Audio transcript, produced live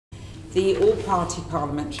The all-party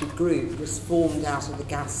parliamentary group was formed out of the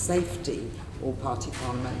gas safety all-party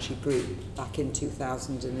parliamentary group back in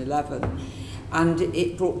 2011, and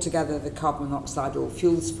it brought together the Carbon Monoxide All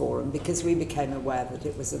Fuels Forum because we became aware that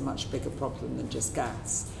it was a much bigger problem than just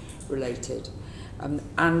gas related.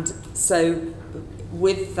 And so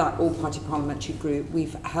with that all-party parliamentary group,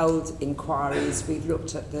 we've held inquiries, we've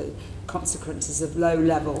looked at the consequences of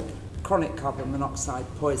low-level chronic carbon monoxide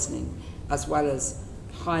poisoning, as well as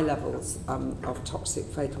high levels of toxic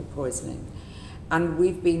fatal poisoning. And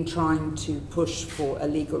we've been trying to push for a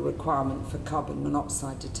legal requirement for carbon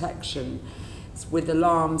monoxide detection with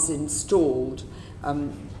alarms installed.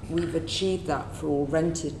 We've achieved that for all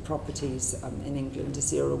rented properties in England,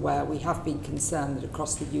 as you're aware. We have been concerned that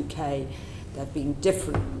across the UK there have been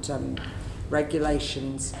different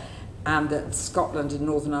regulations, and that Scotland and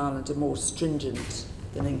Northern Ireland are more stringent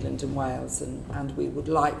than England and Wales, and we would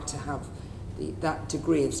like to have that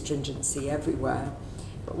degree of stringency everywhere.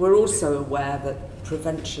 But we're also aware that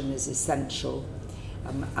prevention is essential,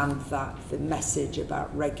 and that the message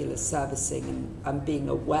about regular servicing and being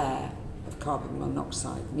aware of carbon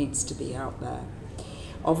monoxide needs to be out there.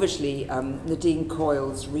 Obviously, Nadine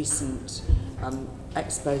Coyle's recent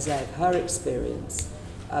expose of her experience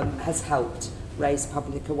has helped raise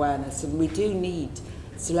public awareness, and we do need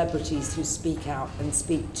celebrities who speak out and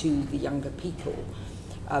speak to the younger people,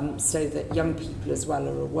 so that young people as well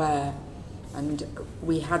are aware. And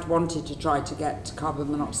we had wanted to try to get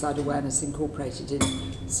carbon monoxide awareness incorporated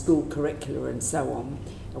in school curricula and so on.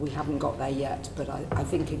 We haven't got there yet, but I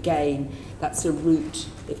think again that's a route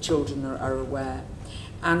if children are aware.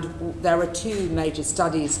 And there are two major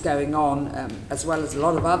studies going on, as well as a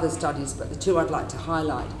lot of other studies, but the two I'd like to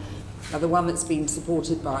highlight are the one that's been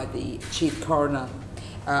supported by the Chief Coroner,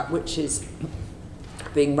 which is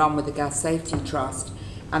being run with the Gas Safety Trust,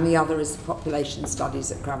 and the other is the population studies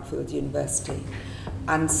at Cranfield University.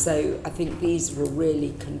 And so I think these will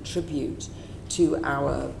really contribute to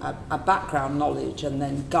our background knowledge and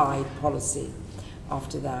then guide policy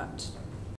after that.